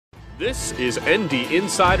This is ND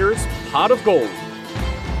Insider's Pot of Gold.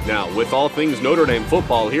 Now, with all things Notre Dame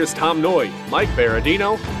football, here's Tom Noy, Mike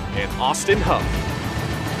Berardino, and Austin Huff.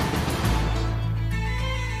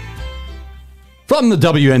 From the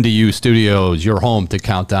WNDU studios, your home to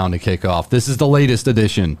countdown to kickoff. This is the latest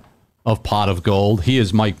edition of Pot of Gold. He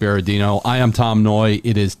is Mike Berardino. I am Tom Noy.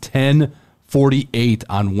 It is 10:48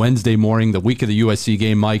 on Wednesday morning, the week of the USC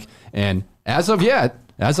game, Mike. And as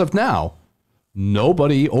of now,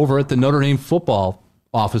 nobody over at the Notre Dame football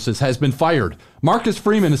offices has been fired. Marcus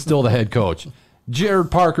Freeman is still the head coach. Jared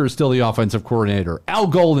Parker is still the offensive coordinator. Al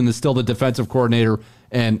Golden is still the defensive coordinator.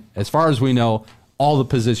 And as far as we know, all the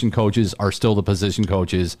position coaches are still the position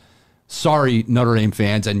coaches. Sorry, Notre Dame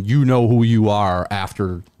fans, and you know who you are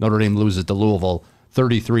after Notre Dame loses to Louisville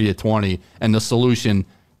 33-20, and the solution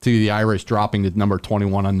to the Irish dropping to number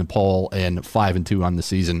 21 on the poll and 5-2 on the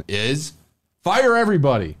season is fire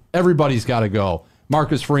everybody. Everybody's got to go.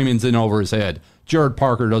 Marcus Freeman's in over his head. Jared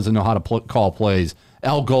Parker doesn't know how to call plays.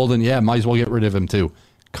 Al Golden, might as well get rid of him too.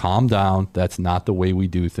 Calm down. That's not the way we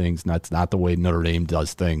do things. That's not the way Notre Dame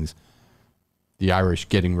does things. The Irish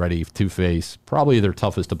getting ready to face probably their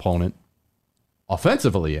toughest opponent,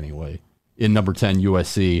 offensively anyway, in number 10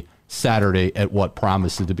 USC, Saturday at what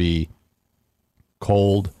promises to be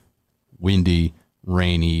cold, windy,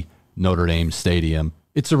 rainy Notre Dame Stadium.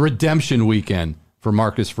 It's a redemption weekend for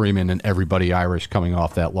Marcus Freeman and everybody Irish coming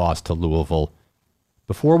off that loss to Louisville.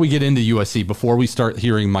 Before we get into USC, before we start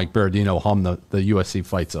hearing Mike Berardino hum the USC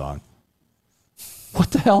fight song,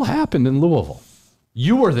 what the hell happened in Louisville?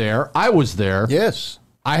 You were there. I was there. Yes.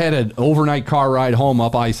 I had an overnight car ride home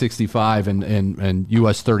up I-65 and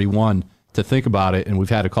US 31 to think about it, and we've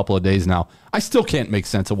had a couple of days now. I still can't make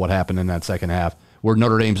sense of what happened in that second half, where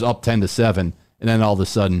Notre Dame's up 10-7, and then all of a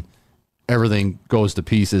sudden everything goes to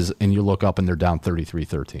pieces, and you look up and they're down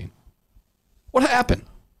 33-13. What happened?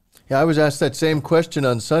 Yeah, I was asked that same question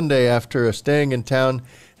on Sunday after staying in town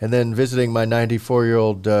and then visiting my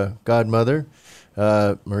 94-year-old godmother,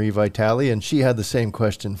 Marie Vitale, and she had the same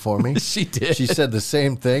question for me. She did. She said the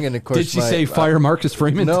same thing, and of course, did she say fire Marcus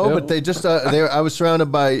Freeman? No, too? but they just. I was surrounded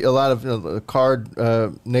by a lot of Card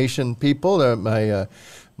Nation people. My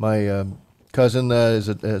cousin is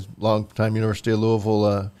a long-time University of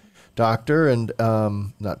Louisville doctor, and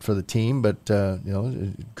not for the team, but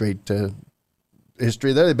great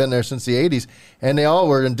history there. They've been there since the 80s, and they all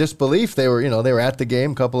were in disbelief. They were at the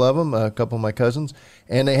game, a couple of them, a couple of my cousins,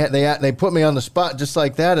 and they put me on the spot just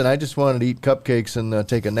like that, and I just wanted to eat cupcakes and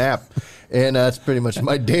take a nap, and that's pretty much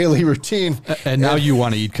my daily routine. And now you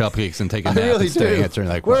want to eat cupcakes and take a nap really instead do. of answering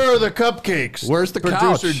that question. Where are the cupcakes? Where's the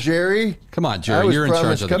producer couch? Jerry? Come on, Jerry, you're in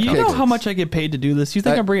charge of the cupcakes. You know how much I get paid to do this? You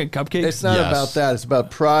think I'm bringing cupcakes? It's not about that. It's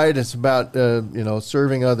about pride. It's about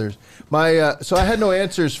serving others. So I had no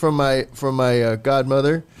answers from my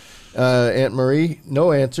godmother, Aunt Marie.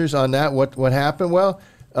 No answers on that. What happened? Well,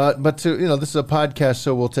 but this is a podcast,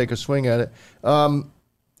 so we'll take a swing at it.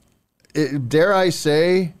 Dare I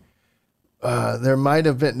say, there might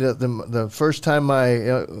have been the first time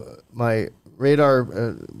my radar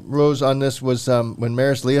rose on this was when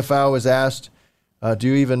Maris Leofau was asked, "Do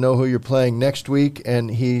you even know who you're playing next week?"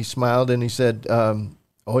 And he smiled and he said,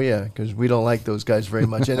 "Oh yeah, because we don't like those guys very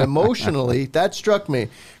much." And emotionally, that struck me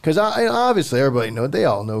because obviously everybody they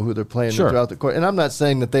all know who they're playing throughout the court. And I'm not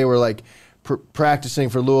saying that they were like practicing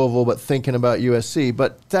for Louisville but thinking about USC.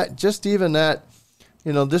 But that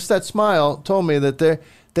that smile told me that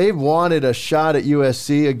they wanted a shot at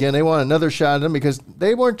USC again. They want another shot at them because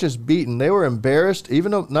they weren't just beaten; they were embarrassed,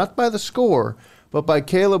 even though not by the score, but by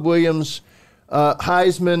Caleb Williams'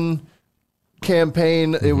 Heisman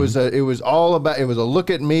campaign. Mm-hmm. It was a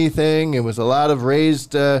look at me thing. It was a lot of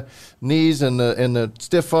raised knees and the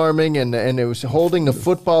stiff arming and it was holding the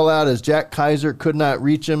football out as Jack Kaiser could not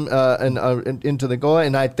reach him into the goal.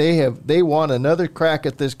 And they want another crack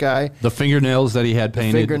at this guy. The fingernails that he had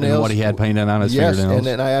painted and what he had painted on his fingernails. Yes, and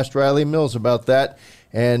then I asked Riley Mills about that.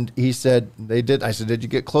 And he said they did. I said, "Did you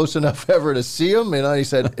get close enough ever to see him?" And he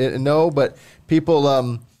said, "No, but people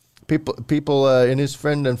in his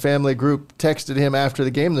friend and family group texted him after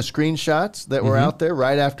the game, the screenshots that were out there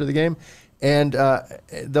right after the game, and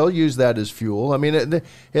they'll use that as fuel. I mean,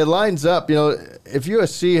 it lines up. If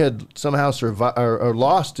USC had somehow survived or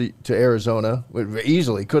lost to Arizona,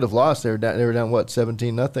 easily could have lost. They were down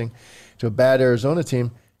 17-0 to a bad Arizona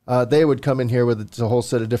team. They would come in here with a whole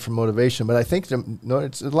set of different motivation. But I think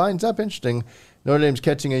it lines up interesting. Notre Dame's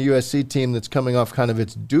catching a USC team that's coming off kind of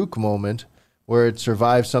its Duke moment, where it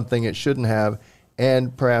survived something it shouldn't have,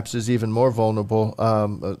 and perhaps is even more vulnerable,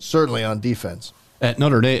 certainly on defense. At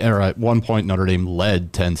Notre Dame, or at one point, Notre Dame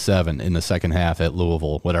led 10-7 in the second half at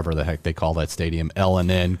Louisville, whatever the heck they call that stadium,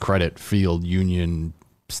 L&N Credit Field Union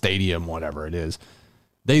Stadium, whatever it is.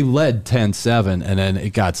 They led 10-7, and then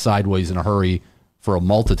it got sideways in a hurry for a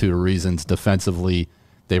multitude of reasons. Defensively,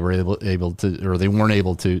 they were able to, or they weren't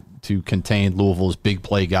able to contain Louisville's big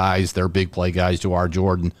play guys. Their big play guys, Jawar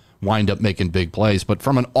Jordan, wind up making big plays. But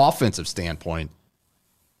from an offensive standpoint,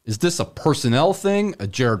 is this a personnel thing, a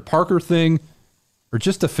Jared Parker thing, or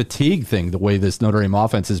just a fatigue thing, the way this Notre Dame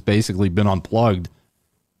offense has basically been unplugged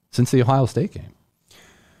since the Ohio State game?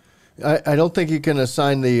 I don't think you can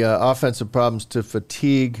assign the offensive problems to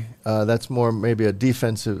fatigue. That's more maybe a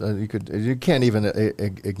defensive. You can't even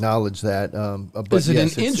acknowledge that. But is it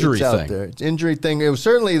yes, an injury it's out thing? there. It's an injury thing. It was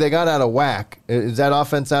certainly they got out of whack. Is that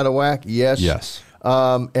offense out of whack? Yes. Yes.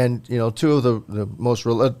 And two of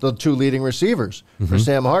the two leading receivers for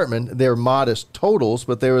Sam Hartman, they're modest totals,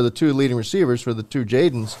 but they were the two leading receivers for the two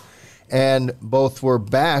Jadens, and both were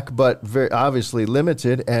back, but very obviously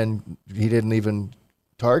limited. And he didn't even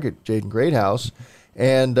target Jaden Greathouse,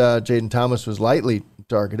 and Jaden Thomas was lightly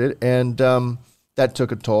targeted, and that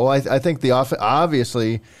took a toll. I think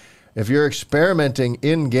obviously, if you're experimenting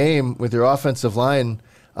in game with your offensive line.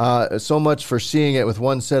 So much for seeing it with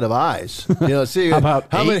one set of eyes. See how about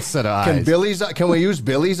how many set of eyes? Can we use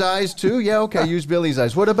Billy's eyes too? Yeah, okay, use Billy's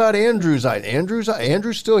eyes. What about Andrew's eyes?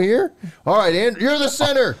 Andrew's still here? All right, Andrew, you're the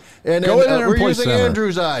center. And Go in there and we're play using center.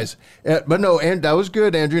 Andrew's eyes. But no, that was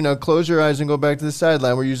good, Andrew. Now close your eyes and go back to the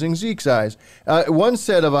sideline. We're using Zeke's eyes. One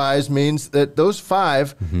set of eyes means that those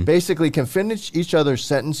five basically can finish each other's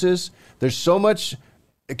sentences. There's so much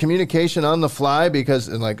communication on the fly because,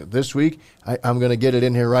 and like this week, I'm going to get it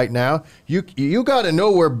in here right now. You got to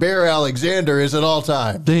know where Bear Alexander is at all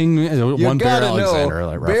times. Ding! One Bear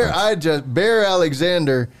Alexander. Bear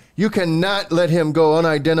Alexander. You cannot let him go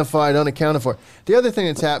unidentified, unaccounted for. The other thing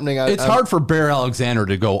that's happening, it's hard for Bear Alexander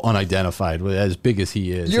to go unidentified, as big as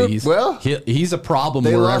he is. He's a problem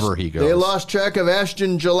wherever he goes. They lost track of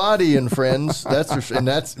Ashton Gelati and friends. And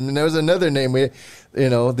there was another name.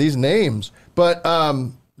 These names,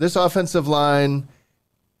 but this offensive line,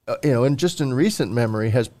 and just in recent memory,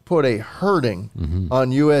 has put a hurting on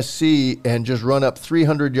USC and just run up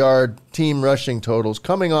 300-yard team rushing totals.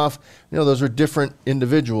 Coming off, those are different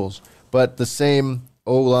individuals, but the same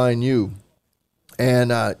O-line U.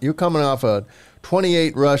 And you're coming off a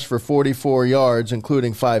 28 rush for 44 yards,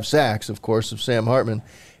 including 5 sacks, of course, of Sam Hartman.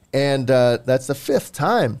 And that's the 5th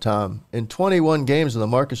time, Tom, in 21 games in the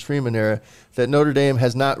Marcus Freeman era that Notre Dame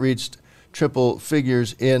has not reached triple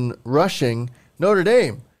figures in rushing. Notre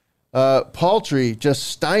Dame, paltry, just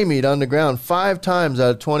stymied on the ground 5 times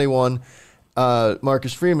out of 21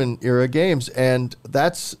 Marcus Freeman era games. And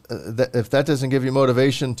if that doesn't give you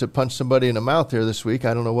motivation to punch somebody in the mouth here this week,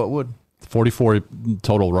 I don't know what would. 44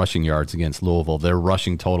 total rushing yards against Louisville. Their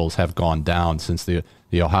rushing totals have gone down since the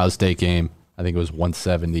Ohio State game. I think it was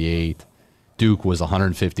 178. Duke was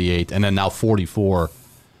 158, and then now 44.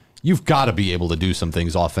 You've got to be able to do some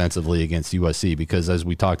things offensively against USC because, as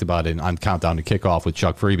we talked about on Countdown to Kickoff with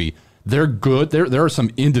Chuck Freeby, they're good. There are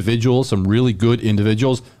some individuals, some really good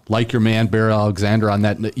individuals, like your man Bear Alexander on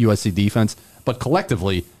that USC defense. But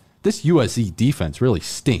collectively, this USC defense really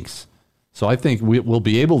stinks. So I think we'll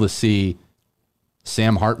be able to see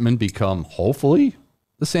Sam Hartman become, hopefully,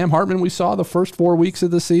 the Sam Hartman we saw the first 4 weeks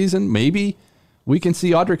of the season. Maybe we can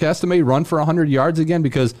see Audric Estime run for 100 yards again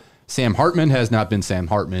because Sam Hartman has not been Sam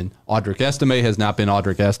Hartman. Audric Estime has not been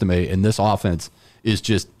Audric Estime. And this offense is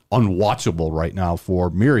just unwatchable right now for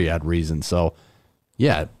myriad reasons. So,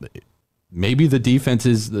 yeah, maybe the defense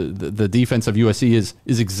is the defense of USC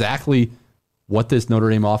is exactly what this Notre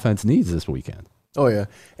Dame offense needs this weekend. Oh, yeah.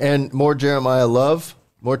 And more Jeremiah Love.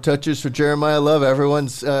 More touches for Jeremiah Love.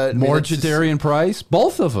 Everyone's more Jadarian Price.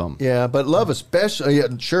 Both of them. Yeah, but Love especially.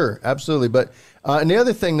 Yeah, sure, absolutely. But and the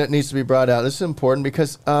other thing that needs to be brought out. This is important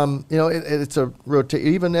because it's a rotate.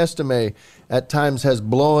 Even Estime at times has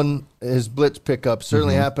blown his blitz pickup.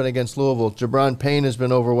 Certainly happened against Louisville. Jabron Payne has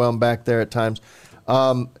been overwhelmed back there at times.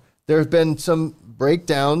 There have been some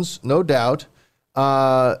breakdowns, no doubt,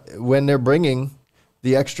 when they're bringing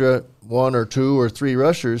the extra 1 or 2 or 3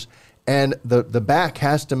 rushers. And the back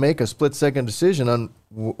has to make a split-second decision on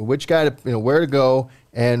which guy to, where to go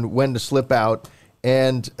and when to slip out.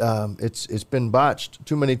 And it's been botched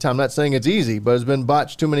too many times. I'm not saying it's easy, but it's been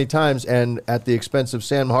botched too many times, and at the expense of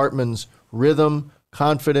Sam Hartman's rhythm,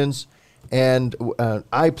 confidence, and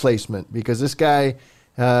eye placement. Because this guy,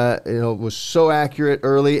 was so accurate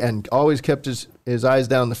early and always kept his eyes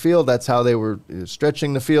down the field. That's how they were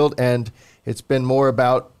stretching the field, and it's been more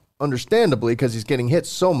about, understandably, because he's getting hit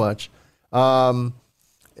so much,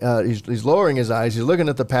 he's lowering his eyes. He's looking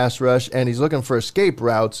at the pass rush, and he's looking for escape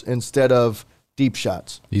routes instead of deep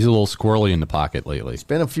shots. He's a little squirrely in the pocket lately. It's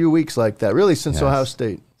been a few weeks like that, really, since Ohio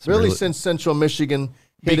State. Really since Central Michigan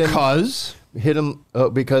hit him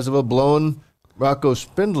because of a blown Rocco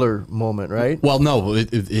Spindler moment, right? Well, no,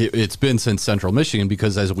 it's been since Central Michigan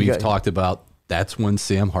because, as we've talked about, that's when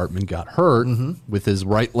Sam Hartman got hurt with his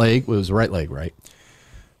right leg. It was his right leg, right?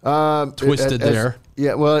 Twisted there.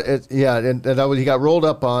 Yeah, well, and he got rolled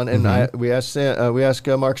up on, and we asked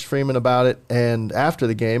Marcus Freeman about it, and after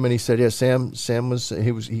the game, and he said, yeah, Sam was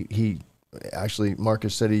actually,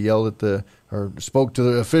 Marcus said he yelled at spoke to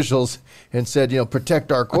the officials and said,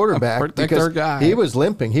 protect our quarterback because our guy. He was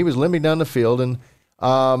limping down the field, and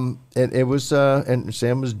it was and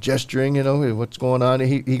Sam was gesturing, what's going on.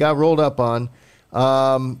 He got rolled up on,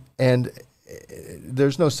 and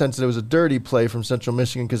there's no sense that it was a dirty play from Central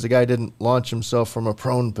Michigan because the guy didn't launch himself from a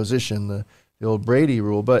prone position, the old Brady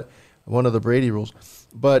rule, but one of the Brady rules.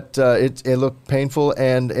 But it looked painful,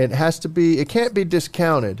 and it can't be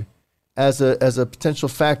discounted as a potential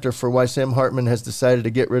factor for why Sam Hartman has decided to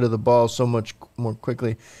get rid of the ball so much more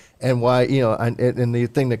quickly, and why, and the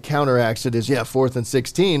thing that counteracts it is, 4th and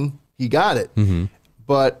 16, he got it.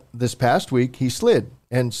 But this past week, he slid,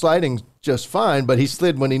 and sliding just fine, but he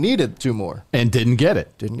slid when he needed 2 more. And didn't get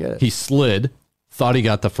it. He slid, thought he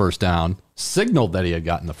got the first down, signaled that he had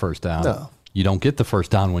gotten the first down. No. You don't get the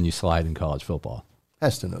first down when you slide in college football.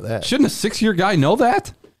 Has to know that. Shouldn't a 6-year guy know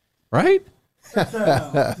that? Right?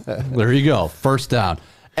 There you go. First down.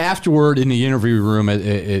 Afterward, in the interview room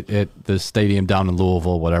at the stadium down in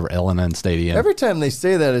Louisville, whatever, Al-Anon Stadium. Every time they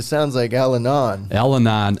say that, it sounds like Al-Anon.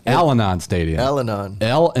 Al-Anon Stadium. Al-Anon.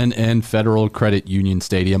 L&N Federal Credit Union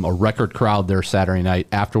Stadium, a record crowd there Saturday night.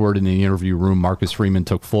 Afterward, in the interview room, Marcus Freeman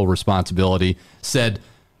took full responsibility, said,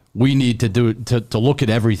 we need to look at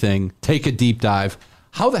everything, take a deep dive.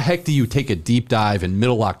 How the heck do you take a deep dive in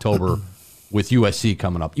middle October with USC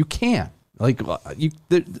coming up? You can't.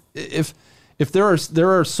 If there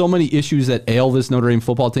are so many issues that ail this Notre Dame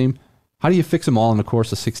football team, how do you fix them all in the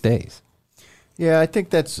course of 6 days? Yeah, I think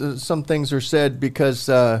that's some things are said because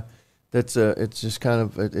it's just kind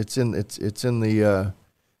of it's in the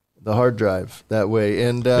hard drive that way,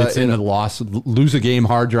 and it's in the lose a game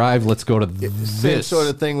hard drive. Let's go to this. Same sort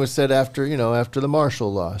of thing was said after the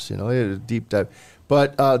Marshall loss. They had a deep dive.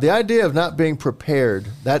 But the idea of not being prepared,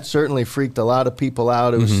 that certainly freaked a lot of people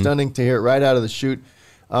out. It was stunning to hear it right out of the chute.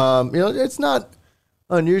 It's not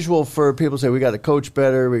unusual for people to say, we got to coach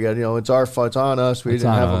better. We got, it's our fault. It's on us. We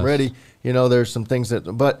didn't have them ready. There's some things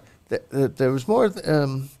but there was more,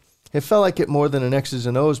 it felt like it more than an X's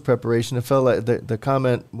and O's preparation. It felt like the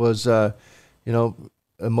comment was,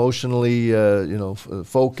 emotionally,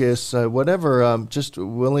 focus, whatever, just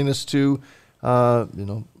willingness to,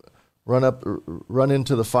 run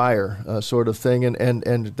into the fire sort of thing.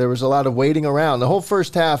 And there was a lot of waiting around. The whole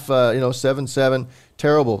first half, 7-7,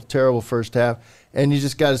 terrible first half. And you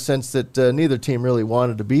just got a sense that neither team really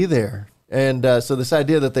wanted to be there. And so this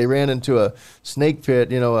idea that they ran into a snake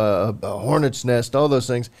pit, a hornet's nest, all those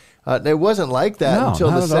things, it wasn't like that until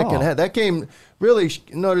the second half. That game, really,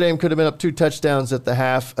 Notre Dame could have been up 2 touchdowns at the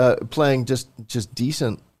half, playing just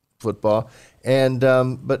decent football. And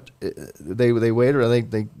but they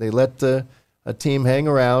waited. They let a team hang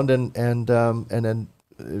around, and then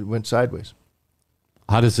it went sideways.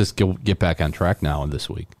 How does this get back on track now in this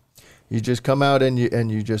week? You just come out and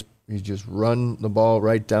you just run the ball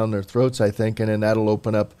right down their throats, I think, and then that'll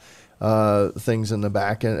open up things in the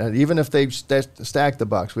back. And even if they stack the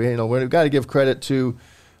box, we've got to give credit to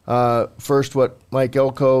first what Mike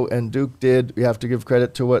Elko and Duke did. We have to give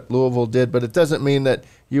credit to what Louisville did, but it doesn't mean that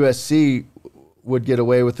USC would get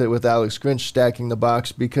away with it with Alex Grinch stacking the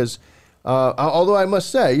box because although I must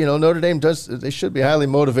say, Notre Dame they should be highly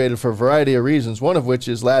motivated for a variety of reasons, one of which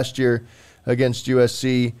is last year against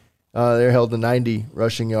USC, they're held to 90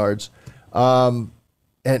 rushing yards and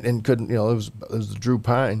couldn't, it was the Drew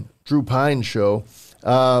Pine show.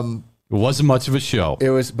 It wasn't much of a show. It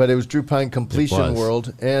was Drew Pine completion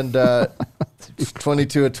world and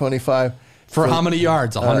 22 of 25. For how many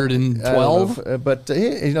yards? 112? But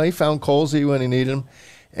he found Colsey when he needed him.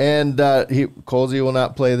 And Colsey will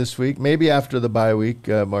not play this week, maybe after the bye week,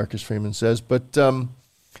 Marcus Freeman says. But, you're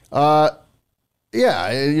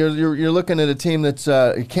looking at a team that's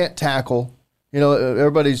you can't tackle.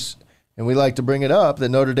 Everybody's, and we like to bring it up, that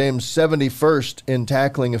Notre Dame's 71st in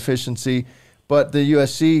tackling efficiency, but the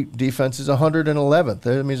USC defense is 111th.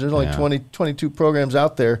 That means there's only 22 programs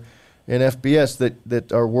out there in FBS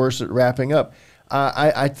that are worse at wrapping up.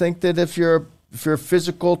 I think that if you're a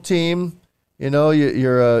physical team,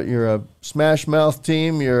 You're a smash mouth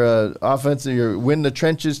team. You're a offensive. You're win the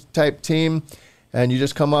trenches type team, and you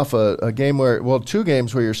just come off a game two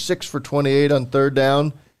games where you're 6 for 28 on third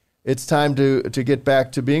down. It's time to get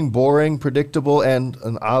back to being boring, predictable, and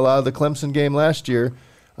a la the Clemson game last year,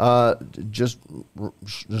 just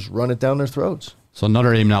run it down their throats. So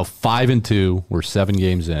Notre Dame now 5-2. We're 7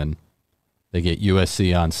 games in. They get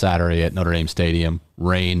USC on Saturday at Notre Dame Stadium.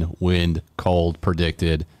 Rain, wind, cold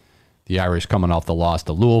predicted. The Irish coming off the loss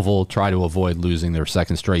to Louisville, try to avoid losing their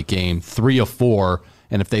second straight game, 3 of 4.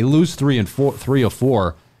 And if they lose 3 of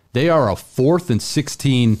 4, they are a 4th and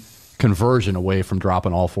 16 conversion away from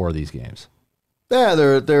dropping all 4 of these games. Yeah,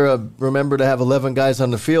 they're remember to have 11 guys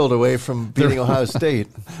on the field away from beating Ohio State.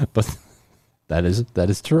 But that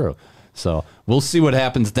is true. So we'll see what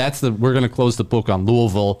happens. We're going to close the book on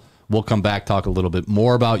Louisville. We'll come back, talk a little bit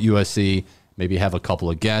more about USC, maybe have a couple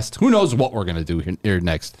of guests. Who knows what we're going to do here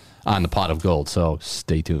next on the Pot of Gold. So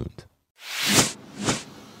stay tuned.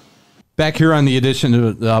 Back here on the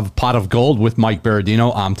edition of Pot of Gold with Mike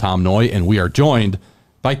Berardino, I'm Tom Noy, and we are joined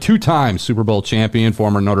by 2-time Super Bowl champion,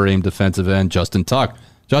 former Notre Dame defensive end, Justin Tuck.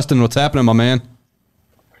 Justin, what's happening, my man?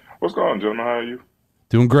 What's going on, gentlemen? How are you?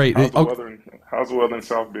 Doing great. How's the weather in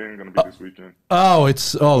South Bend going to be this weekend?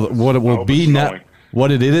 What it will be now. What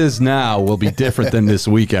it is now will be different than this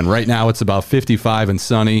weekend. Right now, it's about 55 and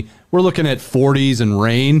sunny. We're looking at 40s and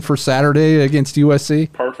rain for Saturday against USC.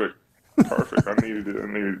 Perfect. I need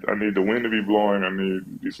the wind to be blowing. I need to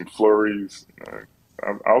do some flurries.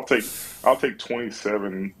 I'll take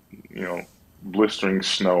 27, blistering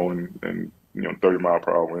snow and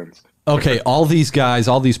 30-mile-per-hour winds. Okay, all these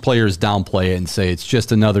players downplay it and say it's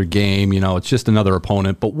just another game, it's just another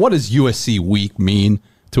opponent. But what does USC week mean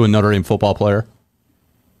to a Notre Dame football player?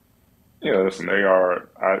 Yeah, listen, they are.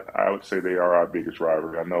 I would say they are our biggest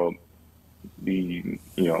rivalry. I know the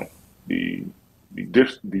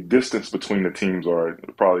distance between the teams are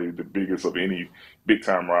probably the biggest of any big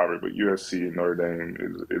time rivalry. But USC and Notre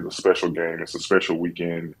Dame is a special game. It's a special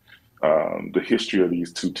weekend. The history of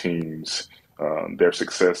these two teams, their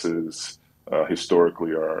successes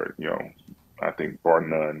historically are, I think bar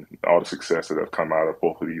none. All the success that have come out of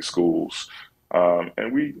both of these schools,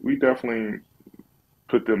 and we definitely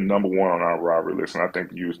put them number one on our rivalry list, and I think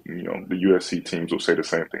the USC teams will say the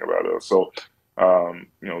same thing about us. So,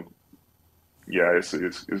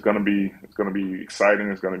 it's going to be exciting.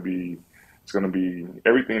 It's going to be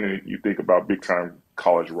everything that you think about big time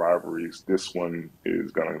college rivalries. This one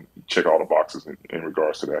is going to check all the boxes in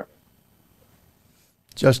regards to that.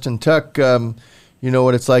 Justin Tuck, you know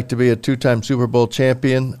what it's like to be a 2-time Super Bowl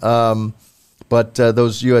champion, but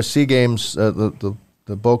those USC games,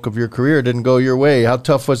 the bulk of your career didn't go your way. How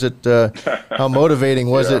tough was it? How motivating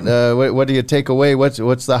was it? What do you take away?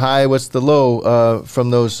 What's the high? What's the low from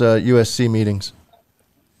those USC meetings?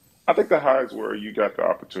 I think the highs were you got the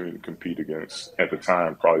opportunity to compete against, at the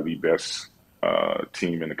time, probably the best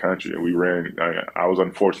team in the country. We ran. I was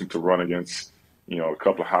unfortunate to run against a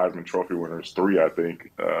couple of Heisman Trophy winners, 3 I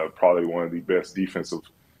think, probably one of the best defensive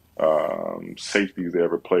safeties they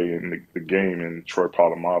ever played in the game in Troy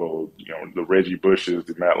Polamalu, the Reggie Bushes,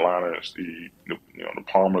 the Matt Leiners, the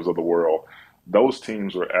Palmers of the world. Those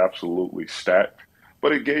teams were absolutely stacked,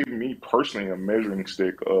 but it gave me personally a measuring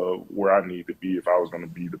stick of where I need to be if I was going to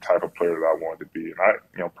be the type of player that I wanted to be. And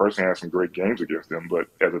I, personally had some great games against them, but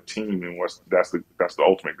as a team, and that's the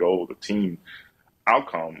ultimate goal, the team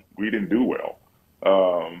outcome, we didn't do well.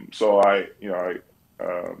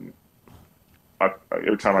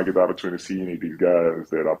 Every time I get the opportunity to see any of these guys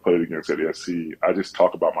that I played against at SC, I just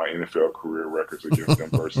talk about my NFL career records against them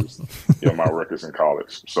versus my records in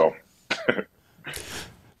college. So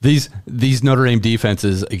these Notre Dame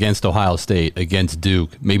defenses against Ohio State, against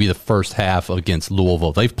Duke, maybe the first half against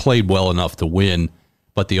Louisville, they've played well enough to win,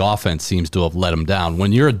 but the offense seems to have let them down.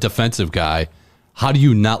 When you're a defensive guy, how do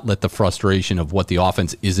you not let the frustration of what the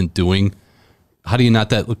offense isn't doing, how do you not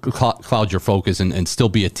cloud your focus and still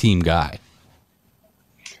be a team guy?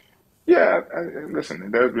 Yeah, listen,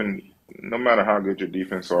 there's been, no matter how good your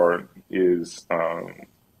defense is,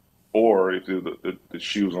 or if the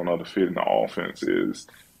shoes on the other fit in the offense is,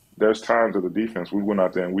 there's times that the defense, we went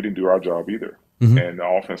out there and we didn't do our job either. Mm-hmm. And the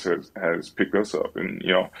offense has picked us up. And,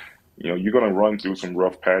 you're going to run through some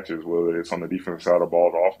rough patches, whether it's on the defensive side of the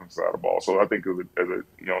ball or the offensive side of the ball. So I think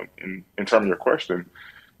in terms of your question,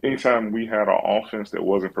 anytime we had an offense that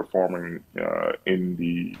wasn't performing in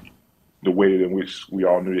the way in which we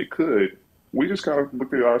all knew it could, we just kind of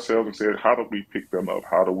looked at ourselves and said, how do we pick them up?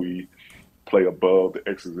 How do we play above the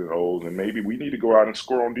X's and O's? And maybe we need to go out and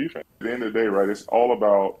score on defense. At the end of the day, right, it's all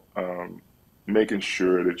about making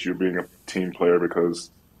sure that you're being a team player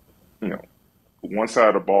because, one side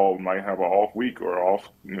of the ball might have an off week or off,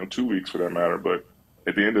 2 weeks for that matter. But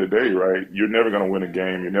at the end of the day, right, you're never going to win a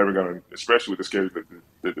game. You're never going to, especially with the schedule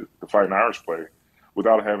that the Fighting Irish play,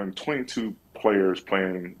 without having 22 players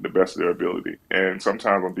playing the best of their ability. And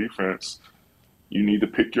sometimes on defense, you need to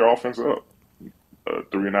pick your offense up. A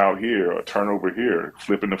 3-and-out here, a turnover here,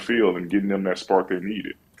 flipping the field and getting them that spark they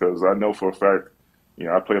needed. Because I know for a fact,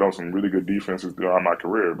 I played on some really good defenses throughout my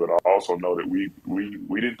career, but I also know that we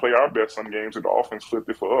didn't play our best some games and the offense flipped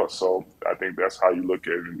it for us. So I think that's how you look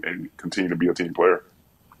at it and continue to be a team player.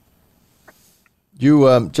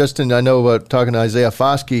 You, Justin, I know talking to Isaiah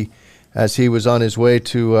Foskey as he was on his way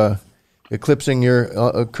to eclipsing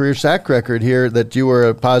your career sack record here, that you were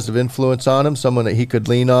a positive influence on him, someone that he could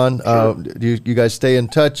lean on. Sure. You guys stay in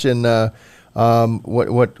touch, and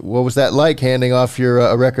what was that like, handing off your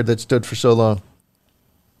a record that stood for so long?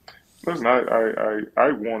 Listen,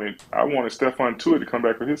 I wanted Stephon Tuitt to come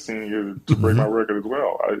back for his senior year to break my record as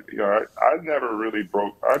well. I never really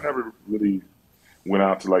went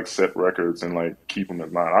out to like set records and like keep them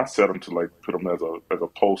as mine. I set them to like put them as a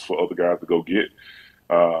post for other guys to go get.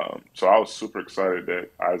 So I was super excited that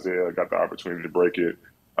Isaiah got the opportunity to break it.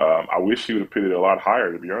 I wish he would have put it a lot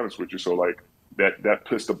higher, to be honest with you. So like that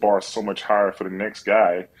puts the bar so much higher for the next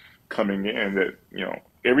guy coming in that,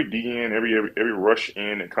 every DN, every rush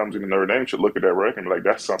in that comes into Notre Dame should look at that record and be like,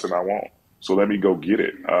 that's something I want. So let me go get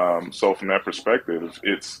it. So from that perspective,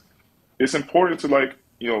 it's important to like,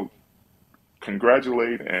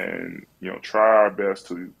 congratulate and, try our best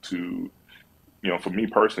to for me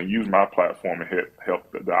personally, use my platform and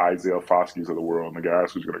help the Isaiah Foskeys of the world and the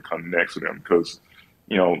guys who's going to come next to them. Because,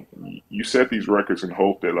 you set these records and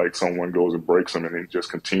hope that like someone goes and breaks them and then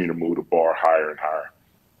just continue to move the bar higher and higher.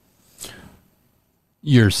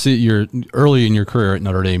 You're early in your career at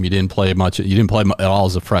Notre Dame. You didn't play much. You didn't play at all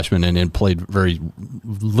as a freshman, and then played very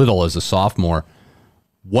little as a sophomore.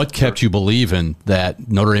 What kept you believing that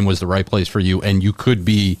Notre Dame was the right place for you, and you could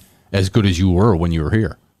be as good as you were when you were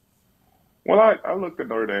here? Well, I looked at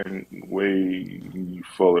Notre Dame way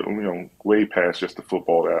past just the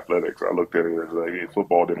football athletics. I looked at it as like, if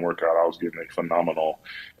football didn't work out, I was getting a phenomenal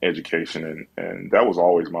education, and that was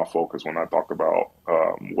always my focus when I talked about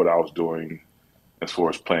what I was doing as far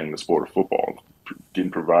as playing the sport of football,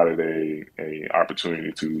 getting provided a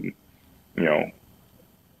opportunity to,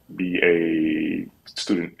 be a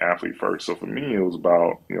student athlete first. So for me, it was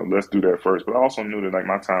about, let's do that first. But I also knew that like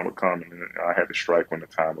my time would come and I had to strike when the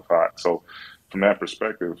time was hot. So from that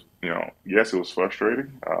perspective, yes, it was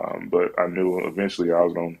frustrating, but I knew eventually I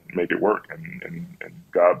was going to make it work. And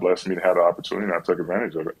God blessed me to have the opportunity, and I took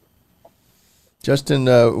advantage of it. Justin,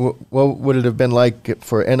 what would it have been like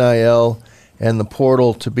for NIL and the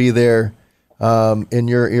portal to be there in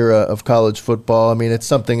your era of college football? I mean, it's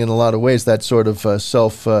something in a lot of ways, that sort of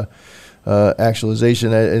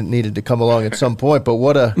self-actualization it needed to come along at some point. But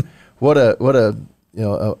what a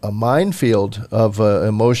minefield of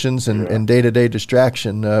emotions and day-to-day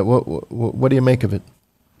distraction. What do you make of it?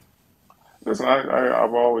 Listen,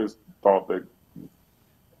 I've always thought that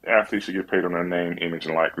athletes should get paid on their name, image,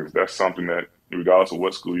 and likeness. That's something that, regardless of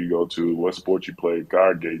what school you go to, what sport you play,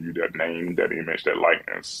 God gave you that name, that image, that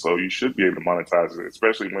likeness. So you should be able to monetize it,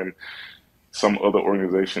 especially when some other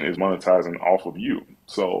organization is monetizing off of you.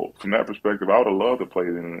 So from that perspective, I would have loved to play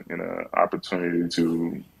in an opportunity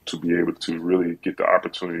to be able to really get the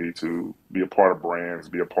opportunity to be a part of brands,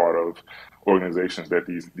 be a part of organizations that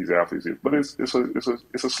these athletes do. But it's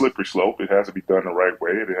a slippery slope. It has to be done the right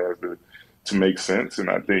way. It has to make sense. And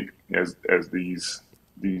I think as these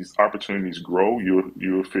opportunities grow,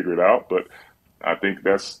 you'll figure it out. But I think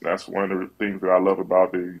that's one of the things that I love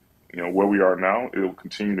about where we are now. It'll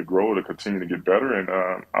continue to grow. It'll continue to get better. And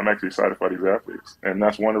I'm actually excited for these athletes. And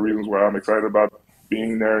that's one of the reasons why I'm excited about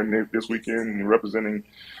being there this weekend and representing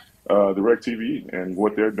DirecTV and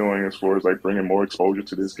what they're doing as far as like bringing more exposure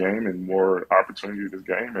to this game and more opportunity to this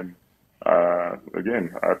game. And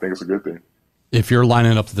again, I think it's a good thing. If you're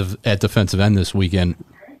lining up at defensive end this weekend,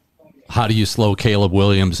 how do you slow Caleb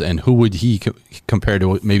Williams, and who would he compare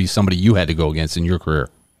to maybe somebody you had to go against in your career?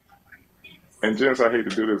 And Jens, I hate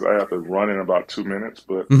to do this. I have to run in about 2 minutes,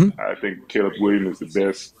 but I think Caleb Williams is the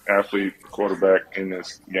best athlete quarterback in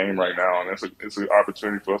this game right now, and it's an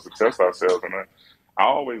opportunity for us to test ourselves. And I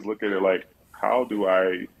always look at it like, how do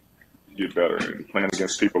I get better? And playing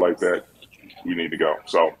against people like that, we need to go.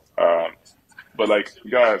 So, but like,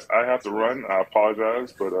 guys, I have to run. I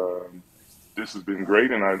apologize, but this has been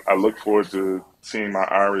great, and I look forward to seeing my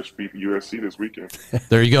Irish beat USC this weekend.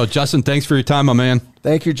 There you go. Justin, thanks for your time, my man.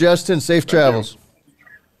 Thank you, Justin. Safe travels.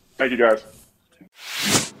 Thank you, guys.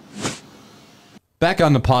 Back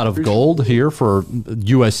on the pot of gold here for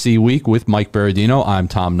USC week with Mike Berardino. I'm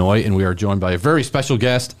Tom Noy, and we are joined by a very special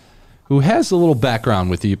guest who has a little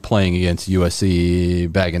background with you playing against USC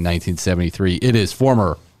back in 1973. It is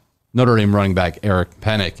former Notre Dame running back Eric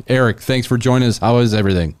Penick. Eric, thanks for joining us. How is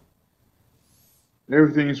everything?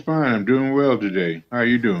 Everything's fine. I'm doing well today. How are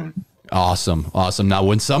you doing? Awesome. Now,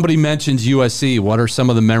 when somebody mentions USC, what are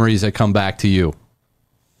some of the memories that come back to you?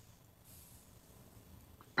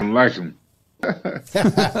 I like them.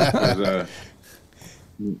 Because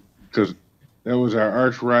that was our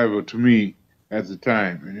arch rival to me at the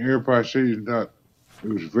time. And everybody said thought it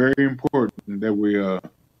was very important that we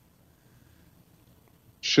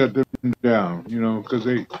shut them down, because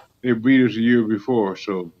they beat us a year before.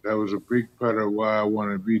 So that was a big part of why I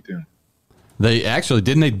wanted to beat them. They actually,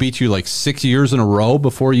 didn't they beat you like 6 years in a row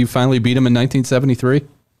before you finally beat them in 1973?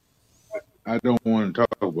 I don't want to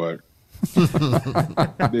talk about it.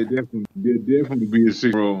 They definitely beat us 6 years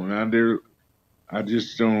in a row. And I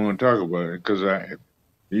just don't want to talk about it because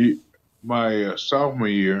my sophomore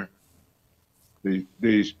year, they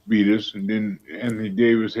beat us, and then Anthony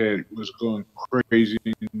Davis was going crazy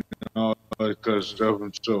and all that kind of stuff,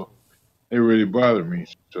 and so it really bothered me.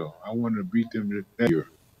 So I wanted to beat them that year.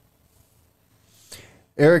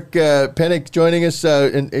 Eric Penick joining us,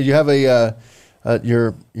 and you have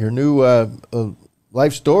your new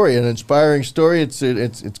life story, an inspiring story. It's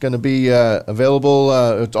going to be available.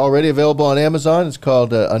 It's already available on Amazon. It's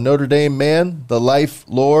called A Notre Dame Man: The Life,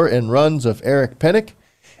 Lore, and Runs of Eric Penick.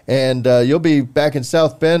 And you'll be back in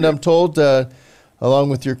South Bend, I'm told, along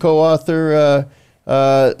with your co-author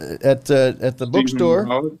at the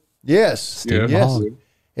bookstore. Yes.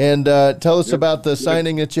 And tell us about the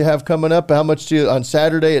signing that you have coming up. How much on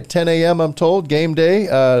Saturday at 10 a.m., I'm told, game day.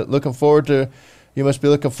 You must be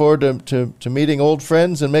looking forward to meeting old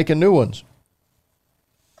friends and making new ones.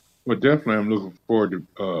 Well, definitely I'm looking forward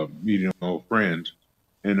to meeting old friends.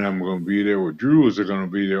 And I'm going to be there with Drew is going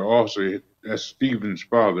to be there also. That's Stephen's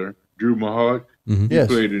father, Drew Mahart. Mm-hmm. He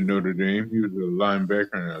played in Notre Dame. He was a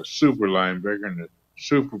linebacker and a super linebacker and a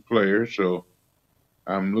super player. So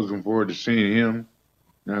I'm looking forward to seeing him.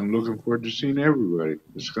 And I'm looking forward to seeing everybody.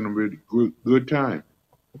 It's going to be a good time.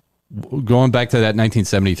 Going back to that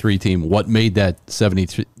 1973 team, what made that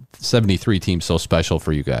 73 team so special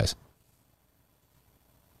for you guys?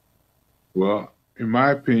 Well, in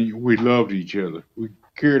my opinion, we loved each other. We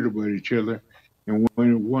cared about each other, and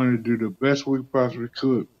we wanted to do the best we possibly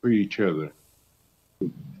could for each other.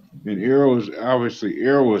 And Errol was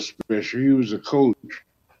special. He was a coach,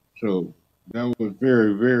 so that was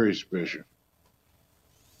very, very special.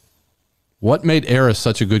 What made Eris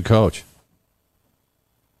such a good coach?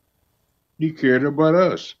 He cared about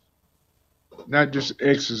us, not just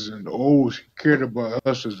X's and O's. He cared about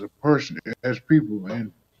us as a person, as people,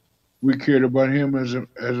 and we cared about him as a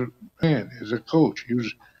man, as a coach.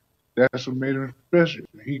 That's what made him special.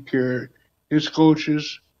 He cared. His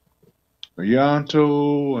coaches,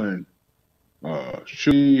 Yanto and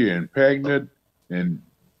Shui and Pagnett and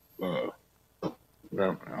all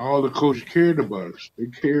the coaches cared about us. They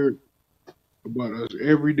cared about us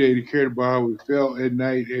every day. They cared about how we felt at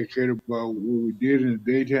night. They cared about what we did in the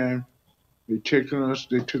daytime. They checked on us.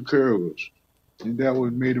 They took care of us. And that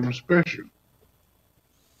what made him special.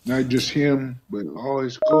 Not just him, but all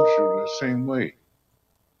his coaches were the same way.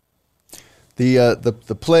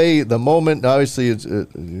 The play, the moment, obviously,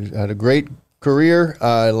 you had a great career,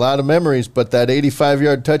 a lot of memories, but that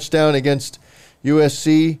 85-yard touchdown against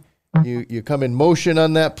USC, you come in motion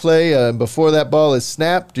on that play before that ball is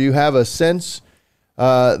snapped. Do you have a sense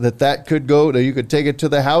that could go, that you could take it to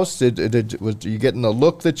the house? Was you getting the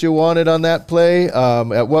look that you wanted on that play?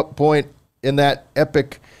 At what point in that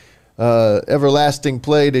epic, everlasting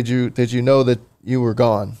play did you know that you were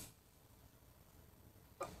gone?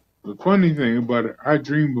 The funny thing about it, I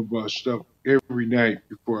dream about stuff every night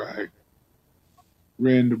before I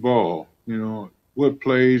ran the ball. What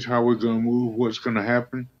plays, how we're going to move, what's going to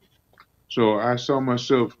happen. So I saw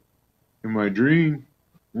myself in my dream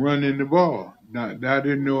running the ball. Now, I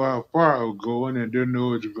didn't know how far I was going and didn't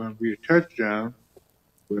know it was going to be a touchdown,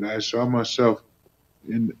 but I saw myself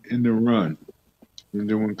in the run. And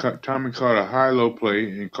then when Tommy caught a high-low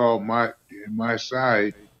play and called my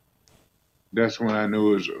side, that's when I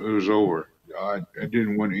knew it was over. I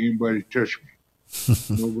didn't want anybody to touch me.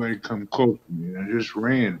 Nobody come close to me. I just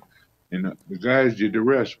ran. And the guys did the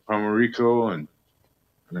rest. Palmerico and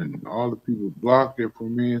all the people blocked it for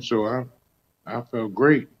me. And so I felt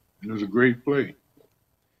great. It was a great play.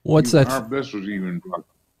 Our best was even blocked.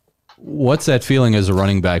 What's that feeling as a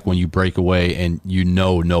running back when you break away and you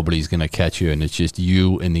know nobody's going to catch you and it's just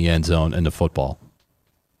you in the end zone and the football?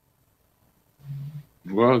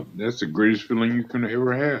 Well, that's the greatest feeling you can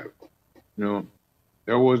ever have. You know,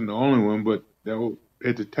 that wasn't the only one, but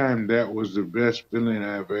at the time that was the best feeling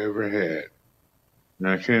I've ever had. And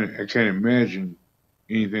I can't imagine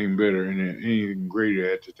anything better and anything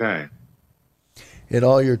greater at the time. In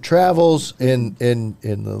all your travels in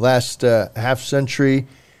the last half century,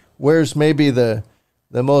 where's maybe the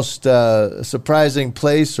most surprising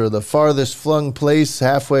place or the farthest flung place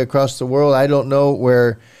halfway across the world? I don't know,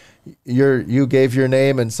 where you gave your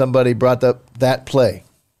name and somebody brought up that play.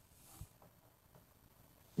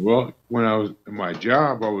 Well, when I was in my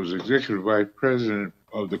job, I was executive vice president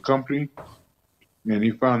of the company, and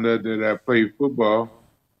he found out that I played football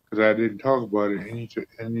because I didn't talk about it,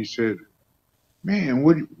 and he said, "Man,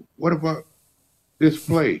 what about this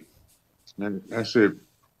play?" And I said,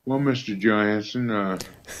 "Well, Mr. Johansson,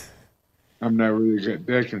 I'm not really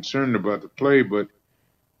that concerned about the play, but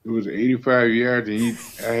it was 85 yards, and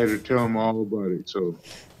I had to tell him all about it." So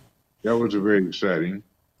that was very exciting.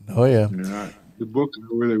 Oh, yeah. And the book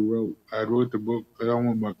I wrote the book because I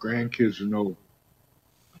want my grandkids to know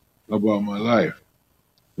about my life,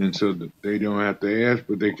 and so that they don't have to ask,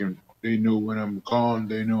 but they know when I'm gone,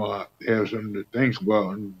 they know they have something to think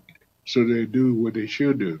about, and so they do what they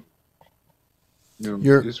should do. You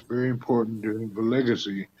know, it's very important to have a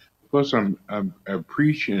legacy. Plus, I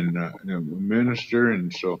preach and I'm a minister,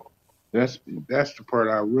 and so that's the part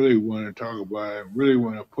I really want to talk about. I really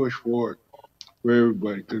want to push forward for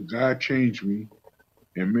everybody, because God changed me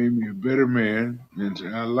and made me a better man, and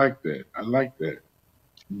I like that. I like that.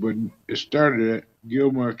 But it started at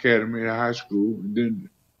Gilmore Academy at high school, and then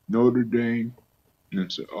Notre Dame,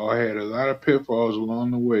 and so I had a lot of pitfalls along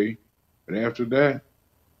the way. But after that,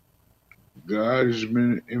 God has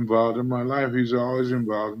been involved in my life. He's always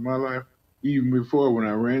involved in my life. Even before, when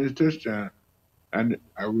I ran the touchdown, I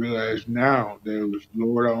realized now that it was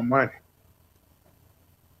Lord Almighty.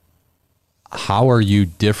 How are you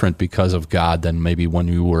different because of God than maybe when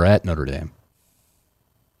you were at Notre Dame?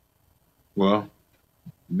 Well,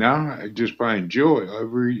 now I just find joy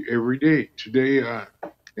every day. Today,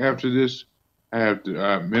 after this, I have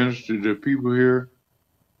to minister to people here,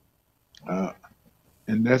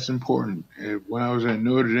 and that's important. And when I was at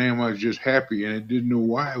Notre Dame, I was just happy, and I didn't know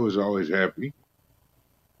why I was always happy.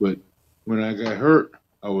 But when I got hurt,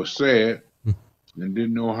 I was sad and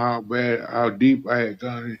didn't know how deep I had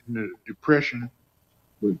gone into depression.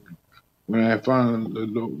 But when I found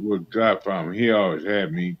what God found me, He always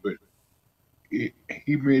had me, but He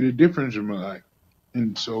made a difference in my life.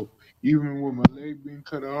 And so even with my leg being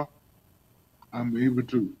cut off, I'm able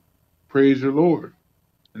to praise the Lord.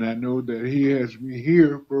 And I know that He has me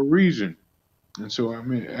here for a reason. And so I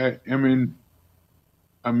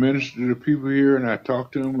minister to people here, and I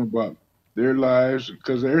talk to them about their lives,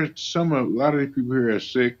 because there's a lot of people here are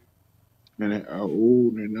sick and are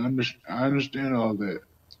old, and I understand all that.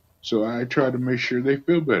 So I try to make sure they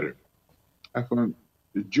feel better. I find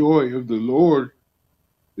the joy of the Lord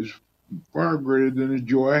is far greater than the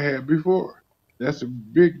joy I had before. That's a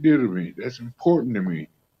big deal to me. That's important to me.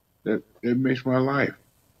 That makes my life.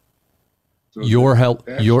 So go ahead.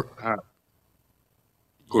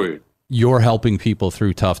 You're helping people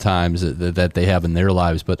through tough times that they have in their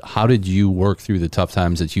lives, but how did you work through the tough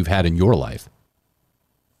times that you've had in your life?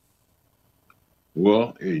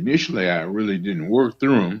 Well, initially I really didn't work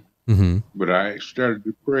through them, but I started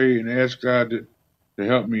to pray and ask God to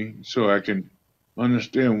help me so I can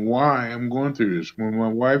understand why I'm going through this. When my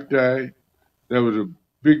wife died, that was a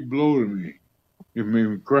big blow to me. It made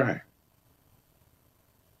me cry.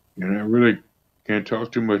 And I really can't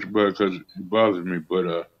talk too much about it because it bothers me,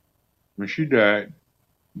 but when she died,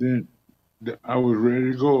 then I was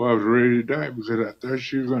ready to go. I was ready to die because I thought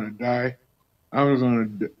she was going to die. I was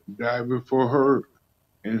going to die before her.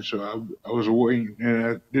 And so I was waiting, and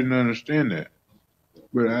I didn't understand that.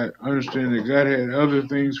 But I understand that God had other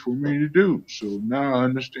things for me to do. So now I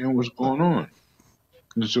understand what's going on.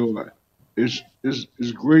 And so it's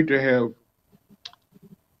great to have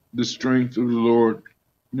the strength of the Lord,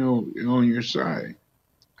 on your side.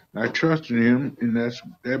 I trust in Him, and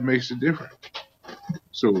that makes a difference.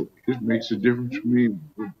 So it makes a difference for me.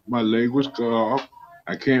 My leg was cut off.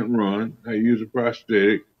 I can't run. I use a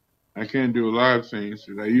prosthetic. I can't do a lot of things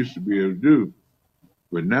that I used to be able to do.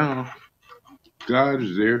 But now, God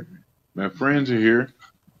is there. My friends are here.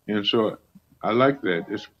 And so I like that.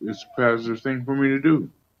 It's a positive thing for me to do.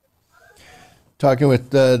 Talking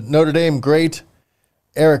with Notre Dame great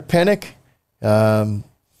Eric Penick.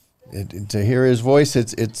 To hear his voice,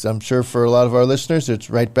 it's I'm sure for a lot of our listeners, it's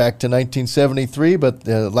right back to 1973, but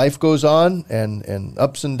life goes on and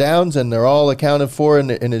ups and downs, and they're all accounted for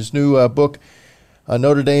in his new book,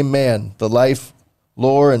 Notre Dame Man, The Life,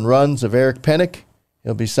 lore and runs of Eric Penick.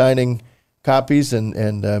 He'll be signing copies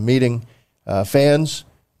and meeting fans,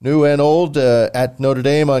 new and old, at Notre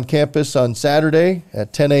Dame on campus on Saturday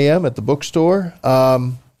at 10 a.m. at the bookstore.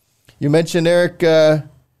 You mentioned, Eric, that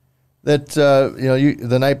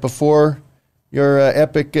the night before your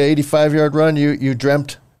epic 85-yard run, you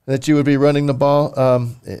dreamt that you would be running the ball.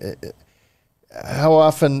 How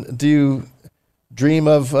often do you dream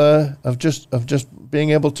of just being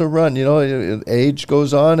able to run? Age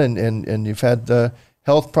goes on, and you've had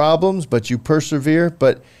health problems, but you persevere.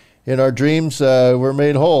 But in our dreams, we're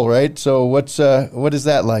made whole, right? So what is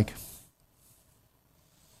that like?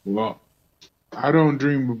 Well, I don't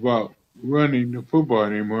dream about running the football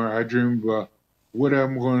anymore. I dream about what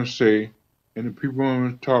I'm going to say and the people I'm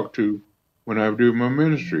going to talk to when I do my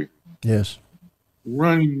ministry. Yes.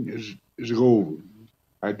 Running is over.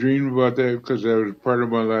 I dreamed about that because that was part of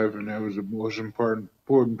my life, and that was the most important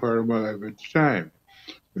part of my life at the time.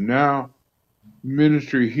 But now,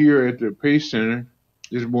 ministry here at the Pace Center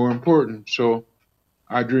is more important. So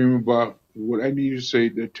I dream about what I need to say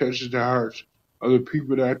that touches the hearts of the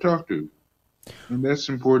people that I talk to. And that's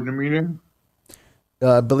important to me now.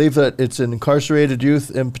 I believe that it's incarcerated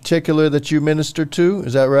youth in particular that you minister to.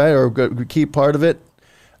 Is that right? Or a key part of it?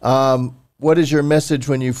 What is your message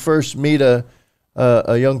when you first meet a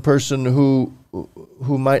young person who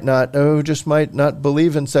just might not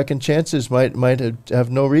believe in second chances, might have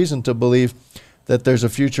no reason to believe that there's a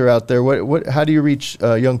future out there? How do you reach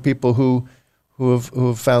young people who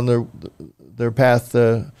have found their path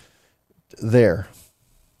there?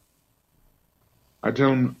 I tell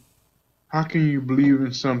them, how can you believe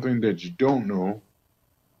in something that you don't know,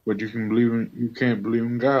 but you can't believe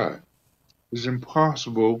in God? It's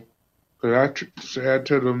impossible. Because I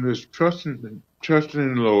tell them this: trust in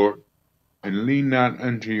the Lord and lean not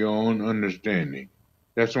unto your own understanding.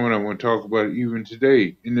 That's what I want to talk about even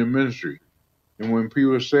today in the ministry. And when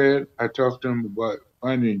people are sad, I talk to them about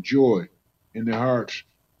finding joy in their hearts.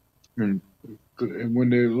 And when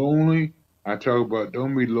they're lonely, I talk about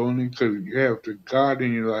don't be lonely, because you have the God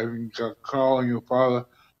in your life. You can call on your Father,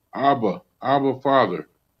 Abba Father.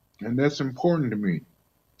 And that's important to me.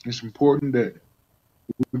 It's important that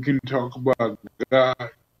we can talk about God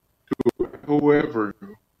to whoever.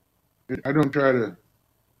 I don't try to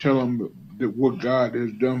tell them that what God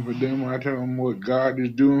has done for them. I tell them what God is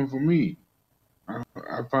doing for me.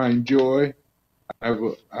 I find joy. I'm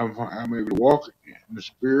able to walk in the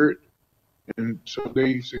Spirit. And so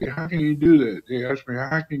they say, how can you do that? They ask me,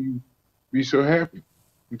 how can you be so happy?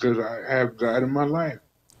 Because I have God in my life.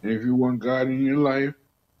 And if you want God in your life,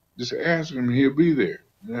 just ask him, he'll be there.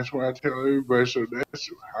 And that's why I tell everybody. So that's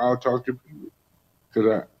how I talk to people.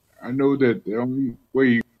 Because I know that the only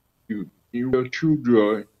way you feel true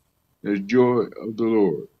joy is joy of the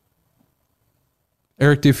Lord.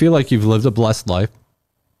 Eric, do you feel like you've lived a blessed life?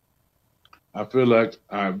 I feel like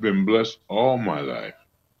I've been blessed all my life.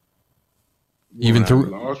 Even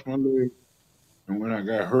through I lost my leg and when I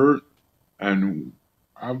got hurt, and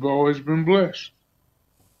I've always been blessed.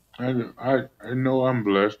 I know I'm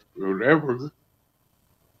blessed, whatever.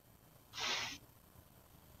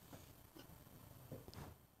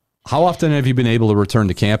 How often have you been able to return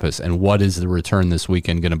to campus, and what is the return this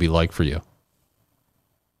weekend going to be like for you?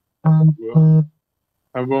 Well,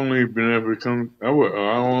 I've only been able to come. I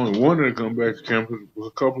only wanted to come back to campus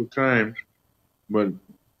a couple of times, but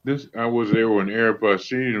I was there when Eric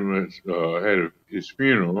Boston had his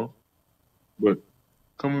funeral. But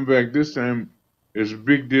coming back this time is a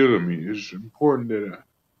big deal to me. It's important that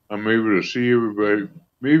I'm able to see everybody,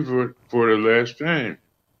 maybe for the last time,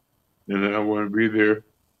 and I want to be there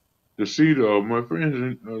to see all my friends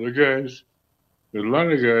and other guys. A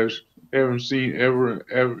lot of guys haven't seen ever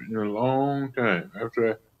in a long time.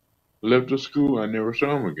 After I left the school, I never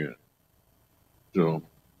saw them again. So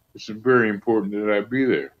it's very important that I be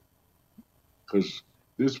there, because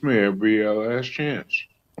this may be our last chance.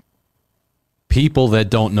 People that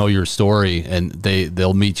don't know your story, and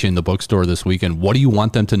they'll meet you in the bookstore this weekend, what do you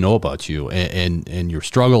want them to know about you and your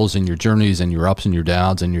struggles and your journeys and your ups and your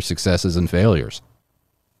downs and your successes and failures?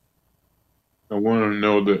 I want to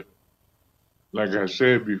know that, like I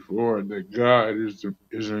said before, that God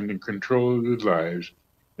is in control of their lives,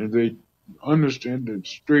 and they understand that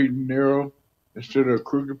straight and narrow instead of a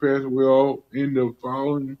crooked path, we all end up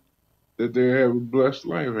following, that they have a blessed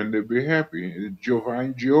life and they be happy and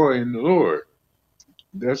find joy in the Lord.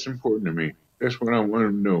 That's important to me. That's what I want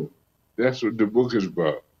to know. That's what the book is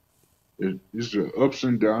about. It's the ups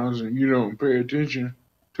and downs, and you don't pay attention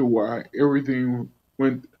to why everything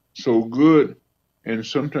went so good. And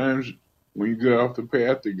sometimes when you get off the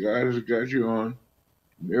path that God has got you on,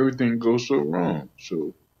 everything goes so wrong.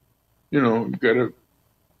 So, you gotta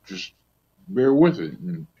just bear with it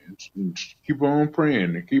and keep on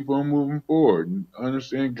praying and keep on moving forward and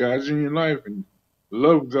understand God's in your life and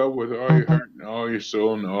love God with all your heart and all your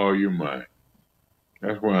soul and all your mind.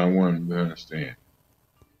 That's what I want them to understand.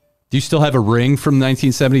 Do you still have a ring from the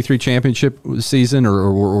 1973 championship season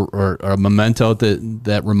or a memento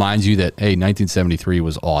that reminds you that, hey, 1973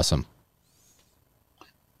 was awesome?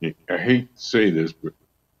 I hate to say this, but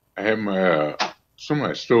I had my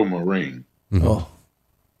somebody stole my ring. Mm-hmm. Oh,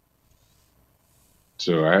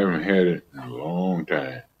 So I haven't had it in a long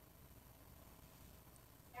time.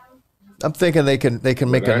 I'm thinking they can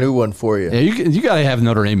make a new one for you. Yeah, you got to have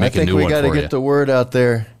Notre Dame make a new one for you. I think we got to get the word out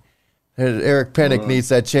there. Eric Penick needs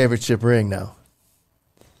that championship ring now.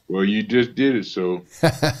 Well, you just did it, so.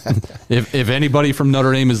 If anybody from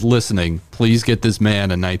Notre Dame is listening, please get this man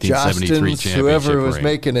a 1973 championship whoever was ring.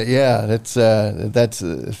 making it, yeah, it's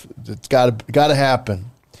got to happen.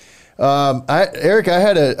 Eric, I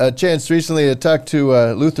had a chance recently to talk to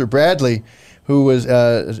Luther Bradley, who was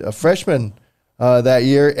a freshman that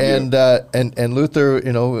year, and Luther,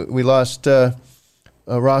 we lost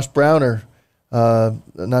Ross Browner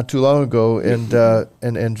not too long ago,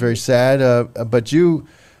 and very sad. But you,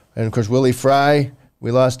 and of course Willie Fry,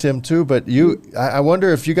 we lost him too. But I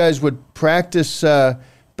wonder if you guys would practice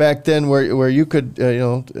back then, where you could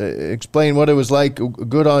explain what it was like,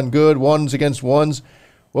 good on good, ones against ones.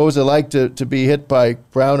 What was it like to be hit by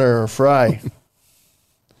Browner or Fry?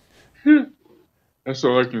 That's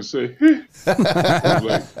all I can say.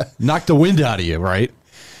 Knock the wind out of you, right?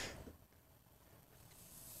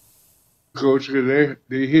 Coach, they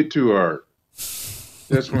hit too hard.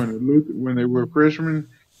 That's when they were freshmen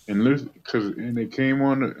and they came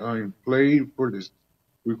on and played for this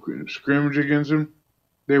scrimmage against them.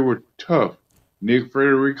 They were tough. Nick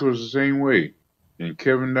Frederico was the same way, and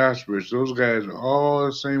Kevin Dospich. Those guys are all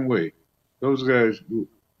the same way. Those guys,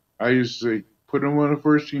 I used to say, put them on the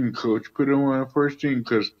first team, coach. Put them on the first team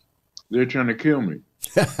because they're trying to kill me.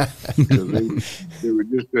 Because they were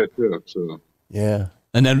just that tough. So yeah.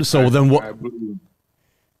 And then,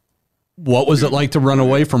 what was it like to run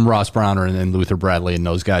away from Ross Browner and then Luther Bradley and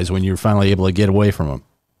those guys when you were finally able to get away from them?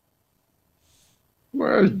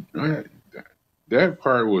 Well, that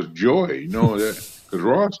part was joy, that because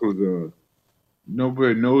Ross was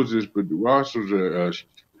nobody knows this, but Ross was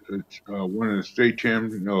winning the state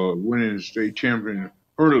champion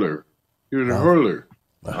hurler. He was a hurler.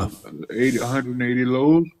 180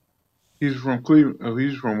 lows. He's from Cleveland.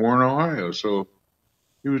 He's from Warren, Ohio. So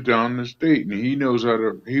he was down in the state, and he knows how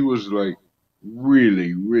to. He was like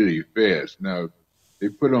really, really fast. Now they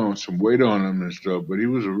put on some weight on him and stuff, but he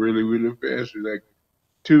was really, really fast. He's like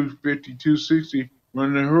 250, 260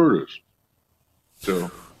 running the hurdles.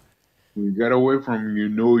 So when you got away from him,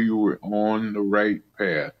 you were on the right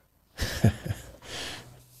path.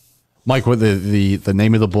 Mike, what the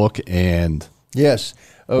name of the book and yes,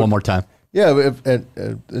 one more time. Yeah,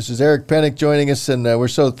 this is Eric Penick joining us, and we're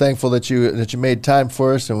so thankful that you made time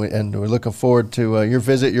for us, and we're looking forward to your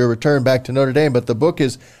visit, your return back to Notre Dame. But the book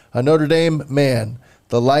is A Notre Dame Man: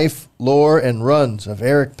 The Life, Lore, and Runs of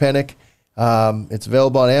Eric Penick. It's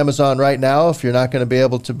available on Amazon right now if you're not going to be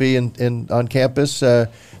able to be on campus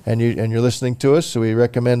and you're listening to us. So we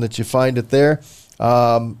recommend that you find it there.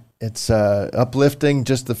 It's uplifting.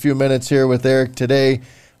 Just a few minutes here with Eric today.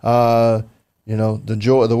 The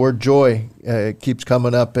word joy keeps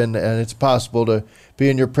coming up, and it's possible to be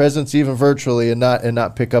in your presence even virtually and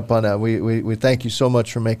not pick up on that. We thank you so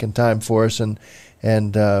much for making time for us, and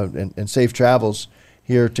safe travels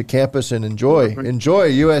here to campus, and enjoy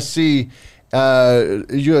USC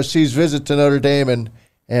USC's visit to Notre Dame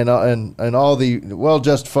and all the well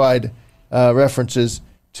justified references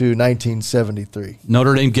to 1973.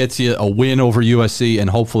 Notre Dame gets you a win over USC, and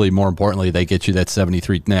hopefully, more importantly, they get you that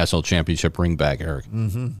 73 national championship ring back, Eric.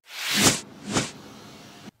 Mm-hmm.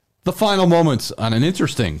 The final moments on an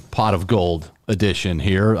interesting Pot of Gold edition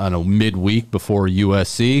here on a midweek before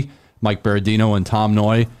USC. Mike Berardino and Tom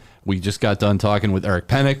Noy. We just got done talking with Eric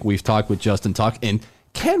Penick. We've talked with Justin Tuck. And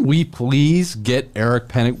can we please get Eric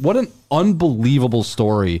Penick? What an unbelievable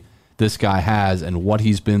story this guy has, and what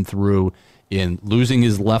he's been through in losing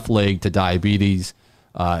his left leg to diabetes.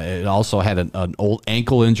 It also had an old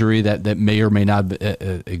ankle injury that may or may not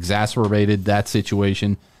have exacerbated that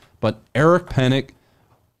situation. But Eric Penick,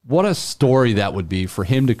 what a story that would be for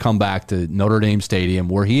him to come back to Notre Dame Stadium,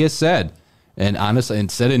 where he has said, and honestly,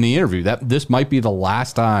 and said in the interview, that this might be the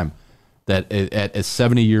last time that at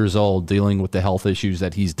 70 years old, dealing with the health issues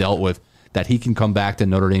that he's dealt with, that he can come back to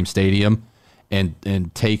Notre Dame Stadium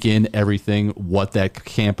and take in everything, what that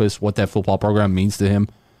campus, what that football program means to him,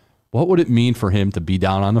 what would it mean for him to be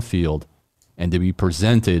down on the field and to be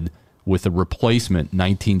presented with a replacement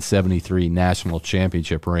 1973 national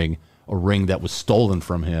championship ring, a ring that was stolen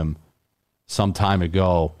from him some time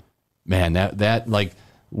ago? Man, that like,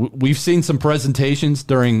 we've seen some presentations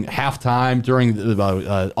during halftime, during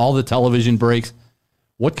all the television breaks.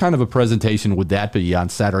 What kind of a presentation would that be on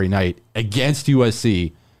Saturday night against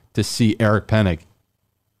USC to see Eric Penick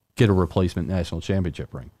get a replacement national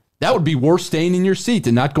championship ring? That would be worth staying in your seat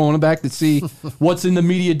and not going back to see what's in the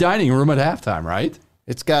media dining room at halftime, right?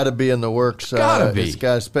 It's got to be in the works. Gotta be. It's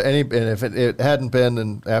got to. And if it hadn't been,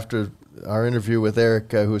 and after our interview with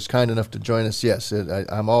Eric, who was kind enough to join us, yes,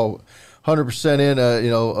 I'm all 100%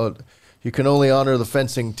 in. You can only honor the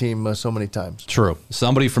fencing team so many times. True.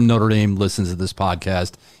 Somebody from Notre Dame listens to this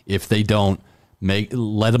podcast. If they don't,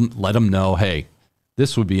 let them know, hey,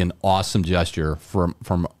 this would be an awesome gesture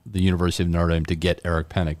from the University of Notre Dame to get Eric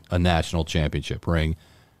Penick a national championship ring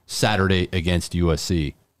Saturday against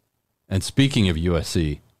USC. And speaking of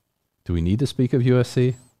USC, do we need to speak of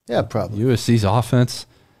USC? Yeah, probably. USC's offense,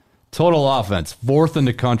 total offense, 4th in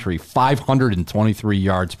the country, 523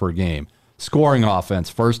 yards per game. Scoring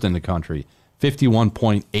offense, 1st in the country,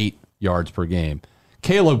 51.8 yards per game.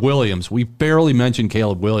 Caleb Williams, we barely mentioned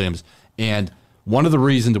Caleb Williams, and one of the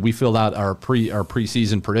reasons that we filled out our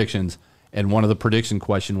preseason predictions, and one of the prediction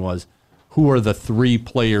question was, who are the 3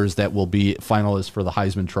 players that will be finalists for the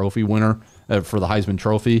Heisman Trophy winner, for the Heisman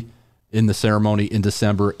Trophy in the ceremony in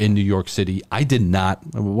December in New York City? I did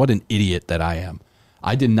not. What an idiot that I am.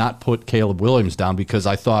 I did not put Caleb Williams down because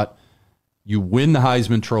I thought, you win the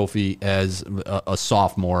Heisman Trophy as a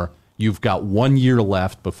sophomore. You've got 1 year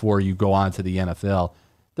left before you go on to the NFL.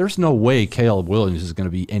 There's no way Caleb Williams is going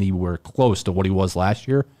to be anywhere close to what he was last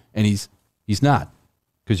year, and he's not.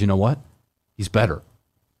 Because you know what? He's better.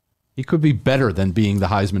 He could be better than being the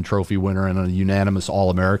Heisman Trophy winner and a unanimous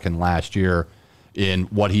All-American last year in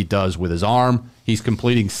what he does with his arm. He's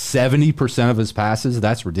completing 70% of his passes.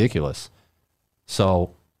 That's ridiculous.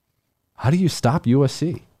 So how do you stop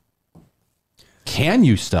USC? Can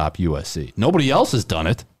you stop USC? Nobody else has done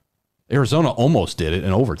it. Arizona almost did it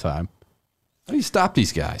in overtime. How do you stop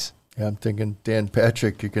these guys? Yeah, I'm thinking Dan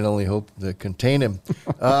Patrick, you can only hope to contain him.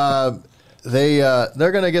 They're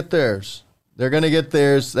going to get theirs. They're going to get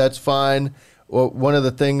theirs. That's fine. Well, one of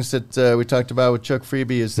the things that we talked about with Chuck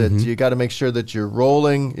Freeby is that you got to make sure that you're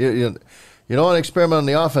rolling. You don't want to experiment on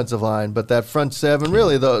the offensive line, but that front 7,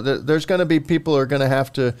 really, though, there's going to be people who are going to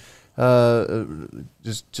have to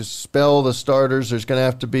just spell the starters. There's going to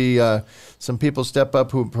have to be some people step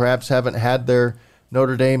up who perhaps haven't had their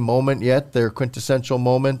Notre Dame moment yet, their quintessential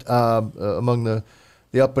moment among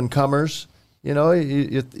the up-and-comers. You know,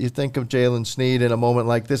 you think of Jalen Sneed in a moment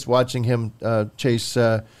like this, watching him chase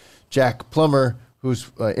Jack Plummer, who's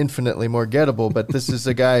infinitely more gettable. But this is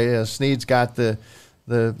a guy, Sneed's got the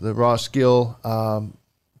raw skill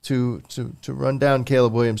to run down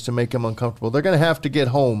Caleb Williams to make him uncomfortable. They're going to have to get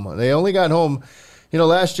home. They only got home. You know,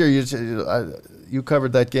 last year you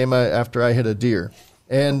covered that game after I hit a deer.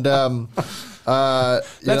 And that's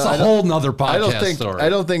a whole nother podcast story. I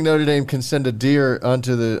don't think Notre Dame can send a deer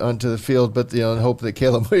onto the field, but and hope that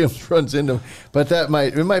Caleb Williams runs into him. But it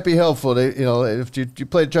might be helpful. If you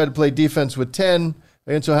try to play defense with 10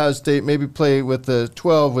 against Ohio State, maybe play with the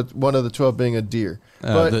 12, with one of the 12 being a deer.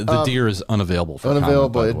 But the deer is unavailable.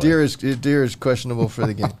 A deer is questionable for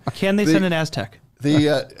the game. Can they send an Aztec?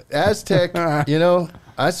 The Aztec,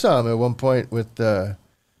 I saw him at one point with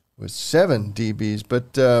 7 DBs,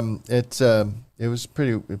 but it was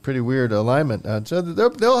pretty weird alignment. So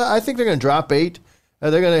I think they're going to drop 8.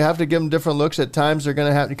 They're going to have to give him different looks at times. They're going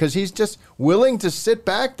to have, because he's just willing to sit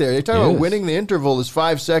back there. They talk about winning the interval is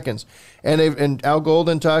 5 seconds, and Al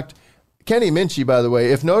Golden talked. Kenny Minchie, by the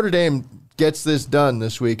way, if Notre Dame gets this done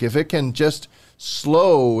this week, if it can just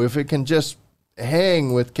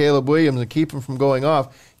hang with Caleb Williams and keep him from going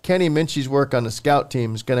off, Kenny Minchie's work on the scout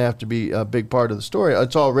team is going to have to be a big part of the story.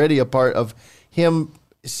 It's already a part of him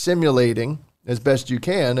simulating as best you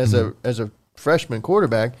can as a freshman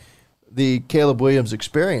quarterback the Caleb Williams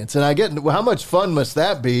experience. And I get, how much fun must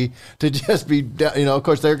that be to just be, of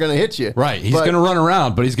course they're going to hit you. Right. He's going to run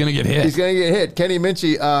around, but he's going to get hit. He's going to get hit. Kenny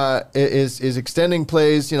Minchie is extending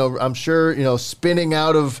plays, I'm sure, spinning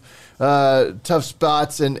out of tough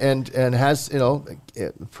spots and has,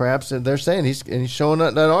 perhaps they're saying he's showing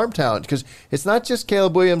that arm talent, because it's not just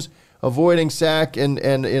Caleb Williams avoiding sack and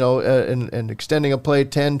extending a play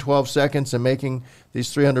 10, 12 seconds and making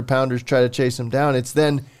these 300-pounders try to chase him down. It's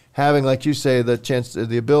then having, like you say,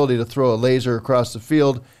 the ability to throw a laser across the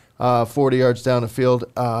field 40 yards down the field,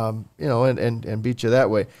 and beat you that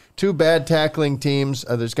way. Two bad tackling teams.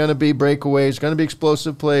 There's going to be breakaways, going to be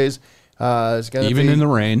explosive plays. It's going to Even in the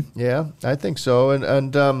rain. Yeah, I think so.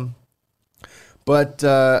 But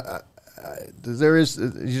there is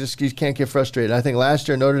you can't get frustrated. I think last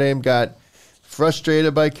year Notre Dame got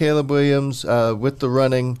frustrated by Caleb Williams with the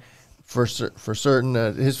running for certain.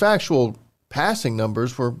 His actual passing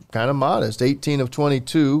numbers were kind of modest. 18 of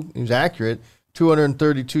 22. He was accurate.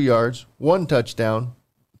 232 yards, 1 touchdown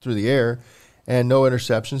through the air, and no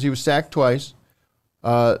interceptions. He was sacked twice.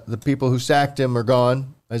 The people who sacked him are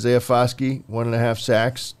gone. Isaiah Foskey, 1.5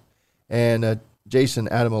 sacks, and Jason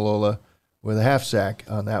Adamalola with a half sack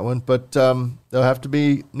on that one. But there'll have to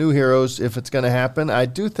be new heroes if it's going to happen. I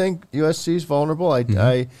do think USC is vulnerable.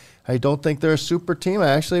 I don't think they're a super team.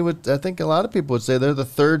 I think a lot of people would say they're the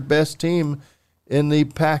third best team in the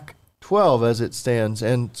Pac-12 as it stands.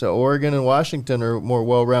 And so Oregon and Washington are more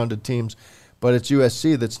well-rounded teams. But it's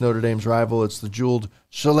USC that's Notre Dame's rival. It's the jeweled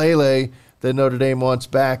shillelagh that Notre Dame wants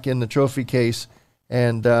back in the trophy case.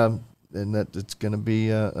 And that it's going to be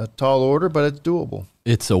a tall order, but it's doable.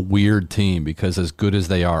 It's a weird team because as good as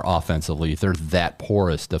they are offensively, they're that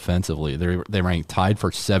porous defensively. They rank tied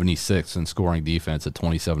for 76 in scoring defense at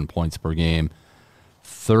 27 points per game.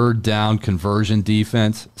 Third down conversion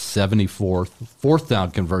defense, 74th. Fourth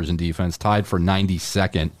down conversion defense, tied for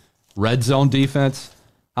 92nd. Red zone defense,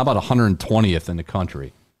 how about 120th in the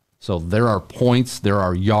country? So there are points, there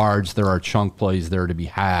are yards, there are chunk plays there to be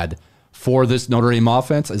had for this Notre Dame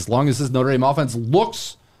offense. As long as this Notre Dame offense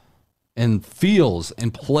looks and feels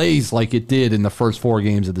and plays like it did in the first 4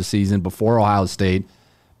 games of the season before Ohio State,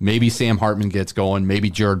 maybe Sam Hartman gets going,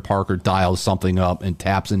 maybe Jared Parker dials something up and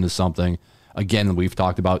taps into something. Again, we've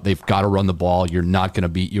talked about they've got to run the ball. You're not going to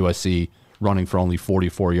beat USC running for only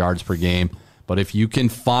 44 yards per game. But if you can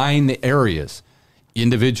find the areas,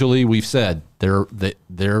 individually, we've said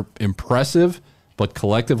they're impressive, but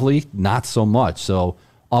collectively, not so much. So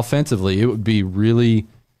offensively, it would be really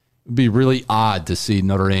odd to see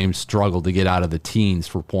Notre Dame struggle to get out of the teens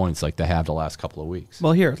for points like they have the last couple of weeks.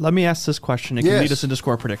 Well, here, let me ask this question. It can lead us into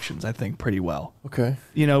score predictions, I think, pretty well. Okay.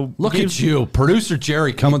 Look at you, producer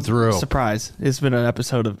Jerry coming through. Surprise. It's been an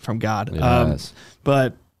episode from God. Yes.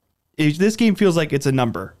 But this game feels like it's a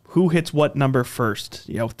number. Who hits what number first?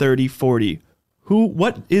 30, 40.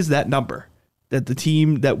 What is that number that the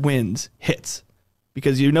team that wins hits?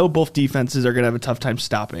 Because both defenses are going to have a tough time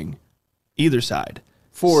stopping either side.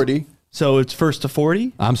 40. So it's first to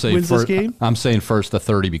 40. I'm saying wins this game. I'm saying first to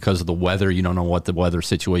 30 because of the weather. You don't know what the weather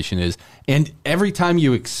situation is, and every time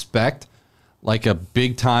you expect like a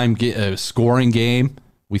big time scoring game,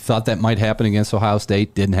 we thought that might happen against Ohio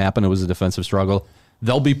State. Didn't happen. It was a defensive struggle.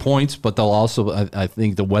 There'll be points, but they'll also. I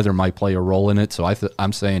think the weather might play a role in it. So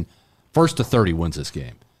I'm saying first to 30 wins this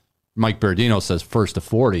game. Mike Berardino says first to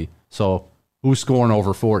 40. So who's scoring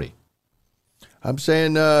over 40? I'm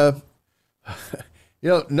saying.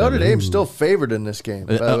 Notre Dame's still favored in this game.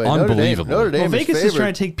 By the way. Unbelievable. Notre Dame Vegas is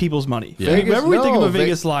trying to take people's money. Whenever we think of a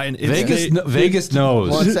Vegas line, Vegas knows.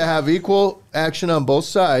 Wants to have equal action on both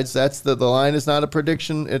sides. That's the line is not a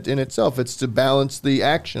prediction in itself. It's to balance the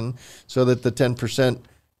action so that the 10%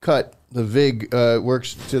 cut, the VIG,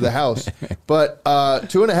 works to the house. But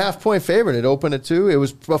 2.5 point favorite. It opened at 2. It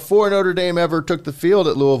was before Notre Dame ever took the field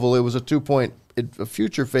at Louisville. It was a 2-point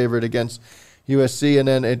future favorite against USC, and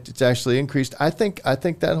then it's actually increased. I think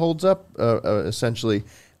that holds up essentially.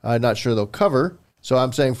 I'm not sure they'll cover. So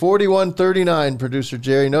I'm saying 41-39, producer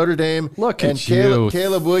Jerry. Notre Dame. Look and at you.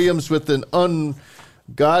 Caleb Williams with an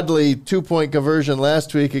ungodly 2-point conversion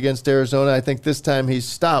last week against Arizona. I think this time he's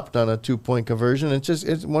stopped on a 2-point conversion.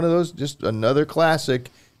 It's one of those, just another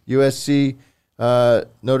classic USC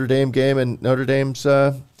Notre Dame game, and Notre Dame's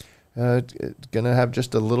going to have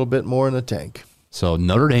just a little bit more in the tank. So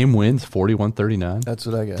Notre Dame wins 41-39. That's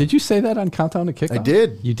what I got. Did you say that on Countdown to Kickoff? I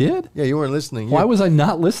did. You did? Yeah, you weren't listening. Why was I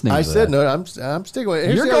not listening? I to said that? no. I'm sticking with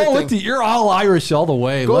it. You're going with you're all Irish all the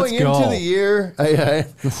way. Going Let's go. into the year,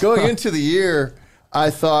 going into the year, I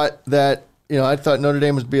thought that Notre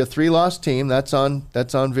Dame would be a 3-loss team. That's on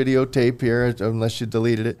videotape here, unless you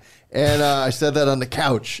deleted it. And I said that on the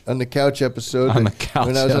couch episode. On the couch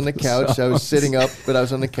when I was on the couch, I was sitting up, but I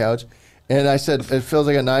was on the couch. And I said it feels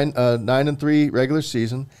like a 9-3 regular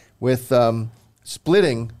season with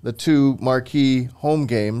splitting the 2 marquee home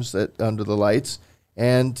games under the lights.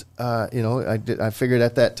 And I figured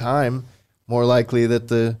at that time more likely that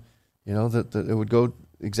that it would go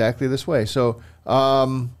exactly this way. So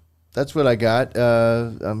that's what I got.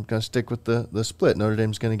 I'm going to stick with the split. Notre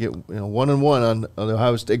Dame's going to get 1-1 on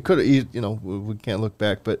Ohio State. Could we can't look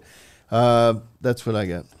back, but that's what I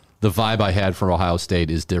got. the vibe I had from Ohio State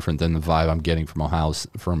is different than the vibe I'm getting from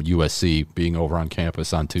USC, being over on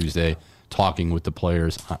campus on Tuesday, talking with the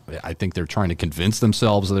players. I think they're trying to convince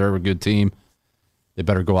themselves that they're a good team. They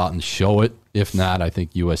better go out and show it. If not, I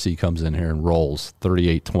think USC comes in here and rolls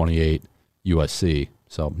 38-28 USC.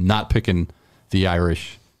 So not picking the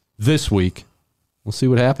Irish this week. We'll see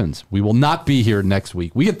what happens. We will not be here next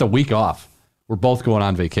week. We get the week off. We're both going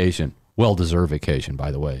on vacation. Well-deserved vacation,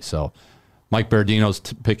 by the way. So Mike Berardino's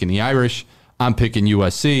picking the Irish. I'm picking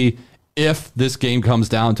USC. If this game comes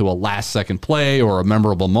down to a last-second play or a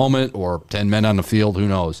memorable moment or 10 men on the field, who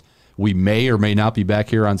knows? We may or may not be back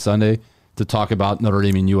here on Sunday to talk about Notre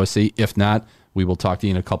Dame and USC. If not, we will talk to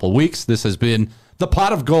you in a couple of weeks. This has been the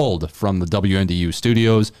Pot of Gold from the WNDU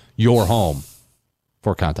studios, your home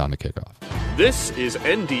for Countdown to Kickoff. This is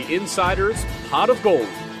ND Insider's Pot of Gold.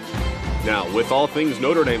 Now, with all things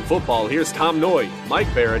Notre Dame football, here's Tom Noy, Mike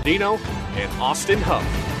Berardino, and Austin Huff.